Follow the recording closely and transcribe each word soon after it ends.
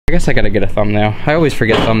I guess I gotta get a thumbnail. I always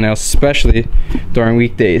forget thumbnails, especially during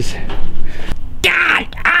weekdays.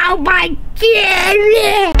 God, oh my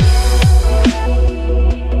God!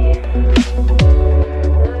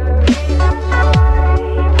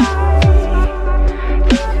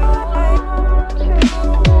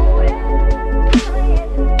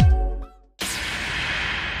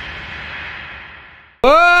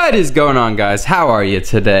 What is going on, guys? How are you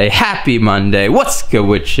today? Happy Monday. What's good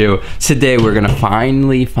with you? Today we're gonna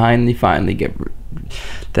finally get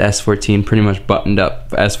the S14 pretty much buttoned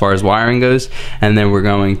up as far as wiring goes, and then we're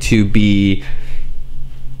going to be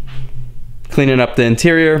cleaning up the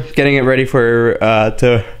interior, getting it ready for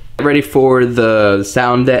the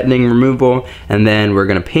sound deadening removal, and then we're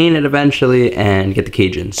gonna paint it eventually and get the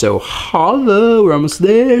cage in. So holla, we're almost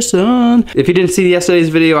there, son. If you didn't see yesterday's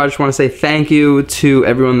video, I just want to say thank you to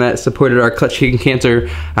everyone that supported our Clutch Kicking Cancer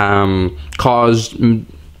cause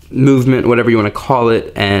movement, whatever you want to call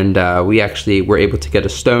it, and we actually were able to get a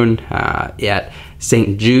stone at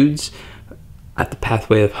St. Jude's at the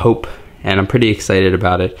Pathway of Hope, and I'm pretty excited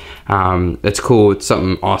about it. It's cool, it's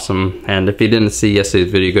something awesome, and if you didn't see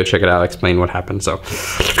yesterday's video, go check it out. I'll explain what happened. So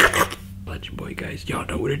Legend Boy, guys, y'all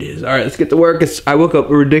know what it is. All right, let's get to work. I woke up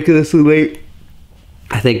ridiculously late.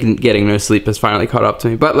 I think getting no sleep has finally caught up to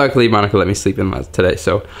me, but luckily Monica let me sleep in today,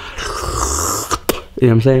 so you know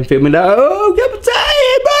what I'm saying? Feel me now. Oh, get baby.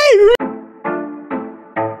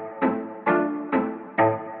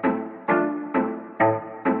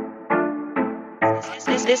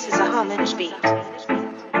 This is a homage beat.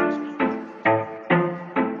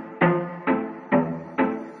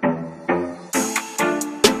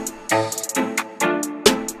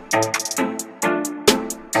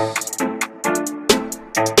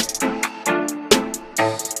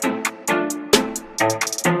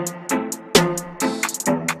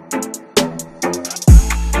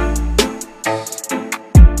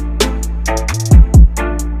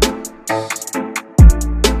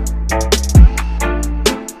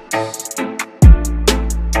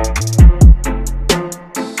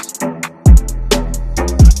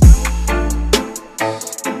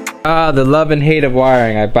 The love and hate of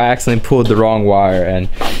wiring. I by accident pulled the wrong wire, and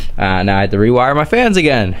now I had to rewire my fans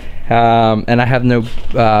again. And I have no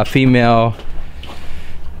female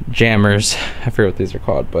jammers. I forget what these are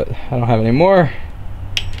called, but I don't have any more.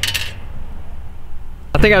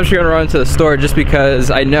 I think I'm just gonna run to the store just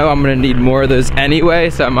because I know I'm gonna need more of those anyway,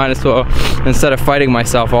 so I might as well, instead of fighting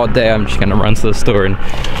myself all day, I'm just gonna run to the store and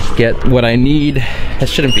get what I need. It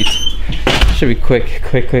should be quick.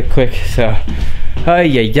 So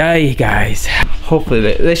yay, guys. Hopefully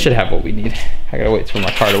they should have what we need. I gotta wait for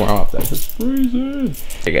my car to warm up. That's freezing.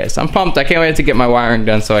 Hey guys, I'm pumped. I can't wait to get my wiring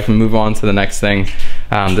done so I can move on to the next thing.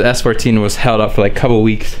 The S14 was held up for like a couple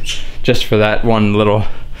weeks just for that one little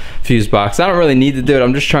fuse box. I don't really need to do it.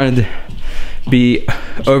 I'm just trying to be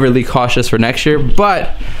overly cautious for next year.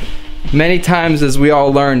 But many times, as we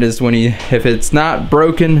all learned, is if it's not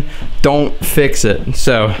broken, don't fix it.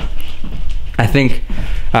 So I think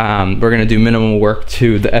we're gonna do minimal work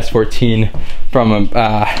to the S14 from an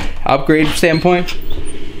upgrade standpoint,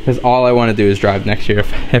 because all I want to do is drive next year.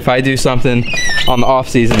 If I do something on the off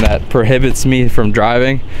season that prohibits me from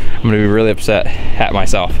driving, I'm gonna be really upset at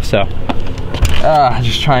myself. So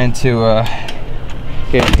just trying to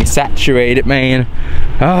get me saturated, man.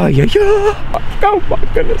 Oh yeah, oh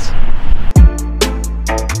my goodness.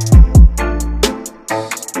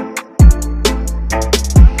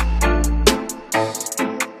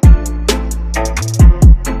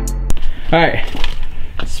 Alright,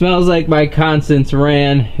 smells like my constants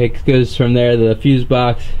ran. It goes from there to the fuse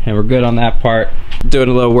box, and we're good on that part. Doing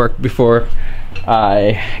a little work before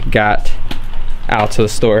I got out to the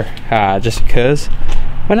store, just because,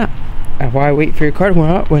 why not? Why wait for your car to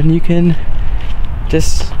warm up when you can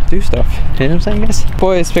just do stuff? You know what I'm saying, guys?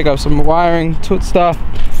 Boys, pick up some wiring, stuff,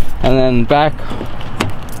 and then back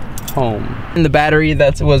home. And the battery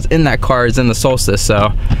that was in that car is in the Solstice,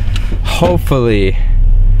 so hopefully,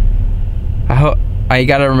 I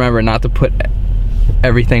gotta remember not to put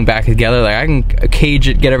everything back together. Like, I can cage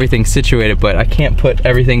it, get everything situated, but I can't put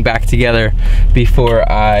everything back together before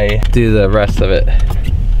I do the rest of it.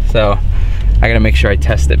 So I gotta make sure I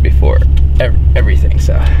test it before everything.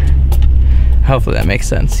 So hopefully that makes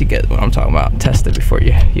sense. You get what I'm talking about. Test it before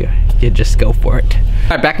you just go for it. All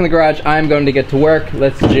right, back in the garage. I'm going to get to work.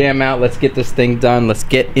 Let's jam out. Let's get this thing done. Let's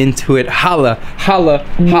get into it. Holla, holla,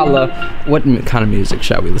 holla. What kind of music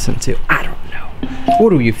shall we listen to? I don't know.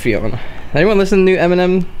 What are you feeling? Anyone listen to the new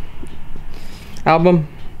Eminem album?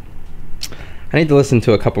 I need to listen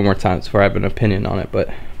to it a couple more times before I have an opinion on it, but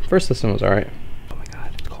first listen was all right. Oh my God,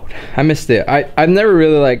 it's cold. I missed it. I've never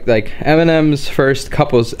really liked like Eminem's first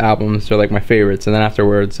couples albums are like my favorites, and then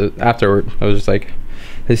afterward I was just like,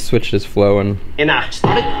 they switched his flow and I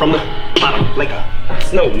started from the bottom like a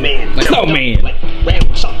snowman. Like snowman. Like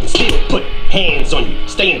round shot and still put hands on you.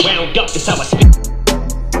 Staying round up is how I speak.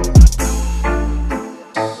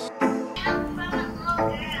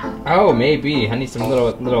 Oh, maybe. I need some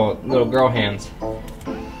little girl hands.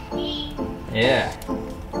 Yeah.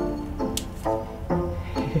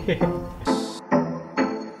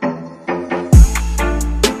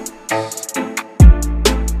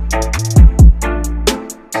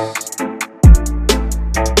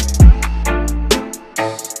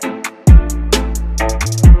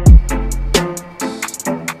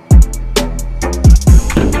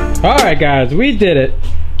 All right, guys, we did it.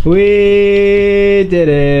 We did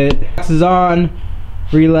it. Box is on,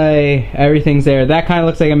 relay, everything's there. That kind of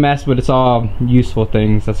looks like a mess, but it's all useful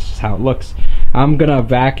things. That's just how it looks. I'm gonna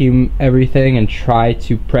vacuum everything and try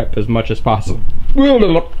to prep as much as possible.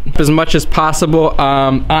 I'm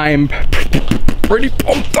pretty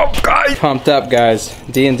pumped up, guys.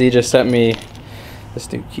 D&D just sent me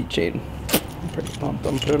this new keychain. I'm pretty pumped.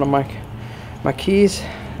 I'm putting it on my keys.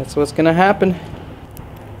 That's what's gonna happen.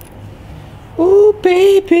 Ooh,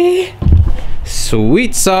 baby.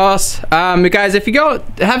 Sweet sauce. Guys, if you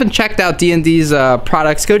haven't checked out D&D's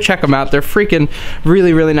products, go check them out. They're freaking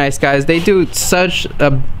really nice guys. They do such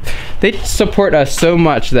they support us so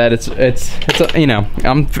much that it's you know,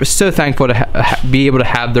 I'm so thankful to be able to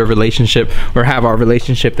have their relationship, or have our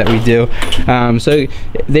relationship that we do. So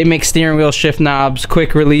they make steering wheel shift knobs,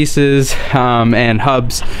 quick releases, and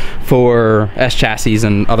hubs for S chassis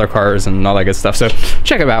and other cars and all that good stuff. So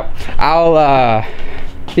check them out.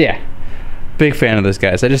 Yeah. Big fan of those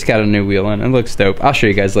guys. I just got a new wheel in. It looks dope. I'll show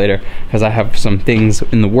you guys later because I have some things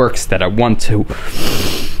in the works that I want to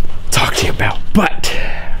talk to you about. But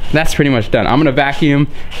that's pretty much done. I'm gonna vacuum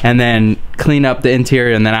and then clean up the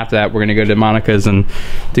interior, and then after that we're gonna go to Monica's and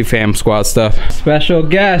do fam squad stuff. Special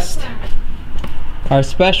guest. Our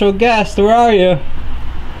special guest, where are you?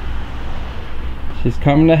 She's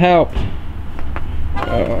coming to help. I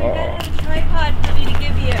got a tripod for me to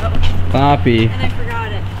give you. Poppy. And I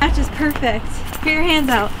forgot it. That's just perfect. Put your hands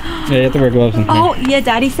out. Yeah, you have to wear gloves in here. Oh, yeah,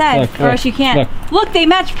 Daddy said. Look, or else you can't. Look, they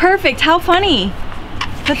match perfect. How funny.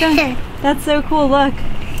 Put them. That's so cool. Look.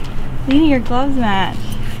 Lena, your gloves match.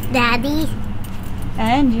 Daddy.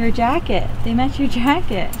 And your jacket. They match your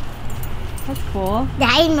jacket. That's cool.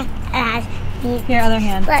 Daddy has me. Here, other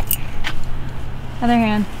hand. Look. Other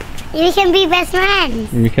hand. We can be best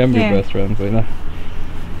friends. We can be Here. best friends, Lena.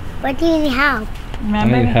 What do you need help?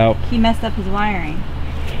 Remember? I need help. He messed up his wiring.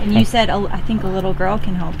 And you said, I think a little girl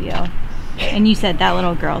can help you. And you said that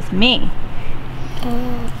little girl's me.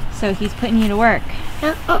 So he's putting you to work.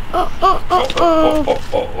 I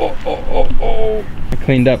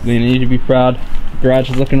cleaned up, Lena. You need to be proud. The garage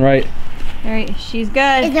is looking right. All right, she's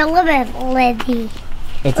good. It's a little bit leafy.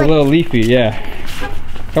 It's a little leafy, yeah.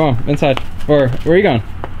 Come on, inside. Or where are you going?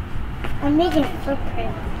 I'm making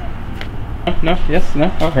footprints. No, yes,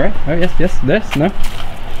 no. Oh, all right. Oh, yes, this, no.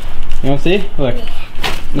 You want to see? Look.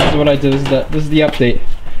 This is what I did. This is the update.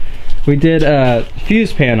 We did a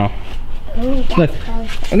fuse panel. Ooh, Look.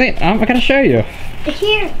 close. I gotta show you.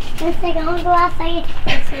 Here, one second. I want to go outside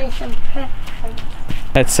and see some footprints.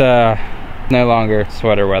 It's no longer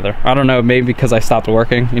sweater weather. I don't know, maybe because I stopped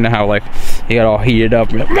working. You know how like you got all heated up.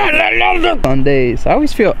 Sundays. I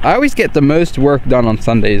always get the most work done on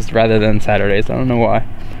Sundays rather than Saturdays. I don't know why.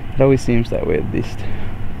 It always seems that way, at least.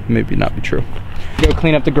 Maybe not be true. Go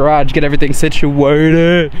clean up the garage, get everything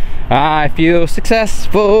situated. I feel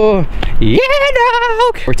successful. Yeah,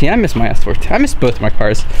 dog. 14. I miss my S14. I miss both my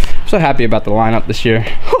cars. I'm so happy about the lineup this year.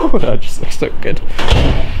 That just looks so good.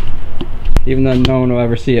 Even though no one will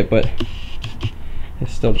ever see it, but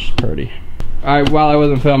it's still just pretty. Alright, while I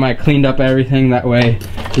wasn't filming, I cleaned up everything. That way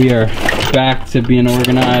we are back to being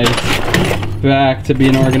organized. Back to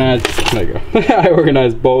being organized. There you go. I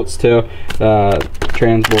organized bolts too.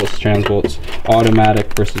 Trans bolts,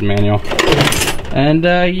 automatic versus manual. And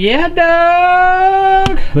yeah,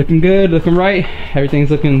 dog! Looking good, looking right. Everything's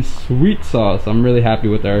looking sweet sauce. I'm really happy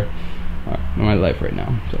with my life right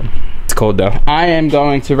now. So. It's cold though. I am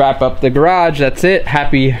going to wrap up the garage. That's it.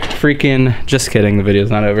 Happy freaking, just kidding, the video's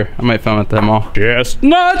not over. I might film it them all.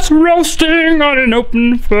 Chestnuts roasting on an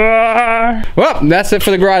open fire. Well, that's it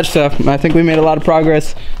for the garage stuff. I think we made a lot of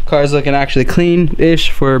progress. Car's looking actually clean-ish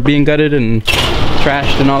for being gutted and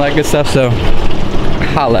trashed and all that good stuff. So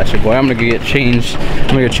holla at your boy. I'm gonna get changed. I'm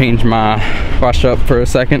gonna go change my wash up for a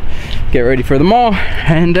second, get ready for the mall,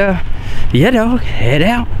 and yeah, dog, head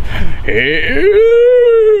out.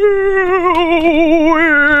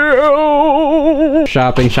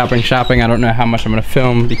 Shopping, shopping, shopping. I don't know how much I'm gonna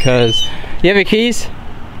film because you have your keys?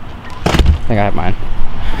 I think I have mine.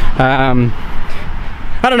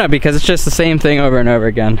 I don't know, because it's just the same thing over and over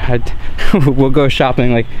again. We'll go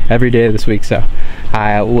shopping like every day this week, so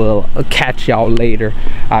I will catch y'all later.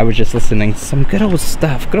 I was just listening to some good old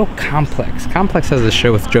stuff, good old Complex. Complex has a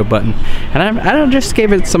show with Joe Button, and I just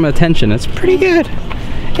gave it some attention. It's pretty good.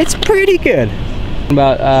 It's pretty good.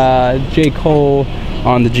 About J. Cole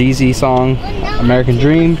on the Jeezy song, American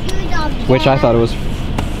Dream, which I thought it was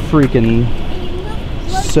freaking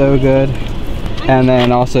so good. And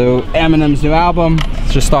then also Eminem's new album.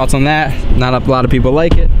 Just thoughts on that. Not a lot of people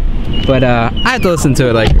like it, but I had to listen to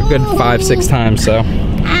it like a good 5-6 times, so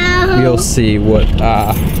you'll see what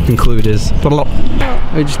conclude is.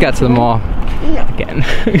 We just got to the mall again.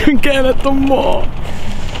 Again at the mall.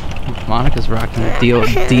 Monica's rocking the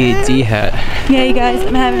D.A.D. hat. Yeah, you guys,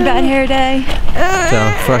 I'm having a bad hair day.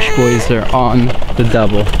 So Fresh Boys are on the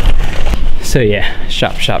double. So yeah,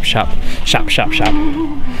 shop, shop, shop, shop, shop, shop.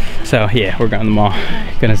 So yeah, we're going to the mall.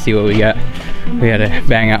 Gonna see what we got. We gotta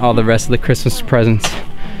bang out all the rest of the Christmas presents.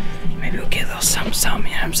 Maybe we'll get a little something,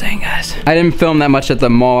 something, you know what I'm saying, guys? I didn't film that much at the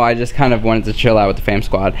mall. I just kind of wanted to chill out with the fam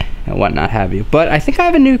squad and whatnot have you. But I think I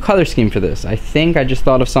have a new color scheme for this. I think I just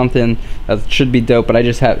thought of something that should be dope, but I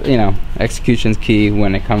just have, you know, execution's key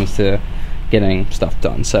when it comes to getting stuff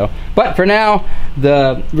done. So, but for now,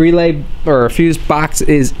 the relay or fuse box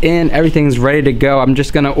is in. Everything's ready to go. I'm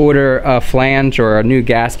just gonna order a flange or a new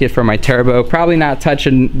gasket for my turbo. Probably not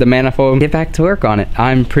touching the manifold. Get back to work on it.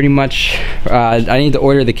 I'm pretty much, I need to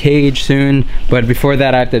order the cage soon, but before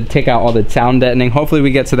that I have to take out all the sound deadening. Hopefully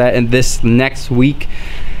we get to that in this next week.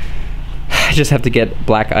 I just have to get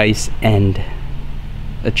black ice and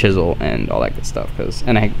a chisel and all that good stuff,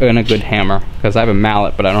 and a good hammer, because I have a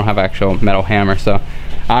mallet but I don't have actual metal hammer. So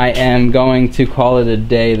I am going to call it a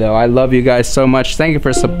day though. I love you guys so much. Thank you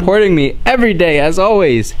for supporting me every day as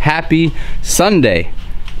always. Happy Sunday.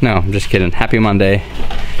 No, I'm just kidding. Happy Monday.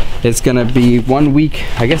 It's gonna be 1 week,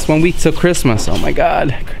 I guess 1 week till Christmas. Oh my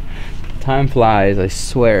god, time flies, I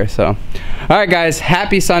swear. So all right guys,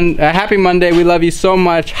 happy Monday. We love you so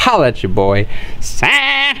much. Holla at your boy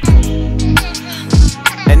Sam.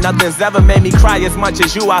 And nothing's ever made me cry as much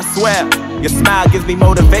as you, I swear. Your smile gives me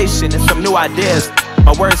motivation and some new ideas.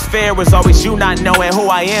 My worst fear was always you not knowing who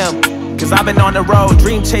I am. Cause I've been on the road,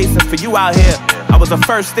 dream chasing for you out here. I was the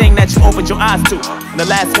first thing that you opened your eyes to, and the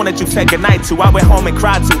last one that you said goodnight to. I went home and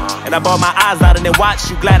cried to, and I bawled my eyes out and then watched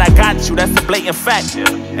you. Glad I got you, that's a blatant fact.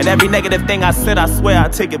 And every negative thing I said, I swear I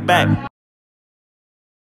take it back.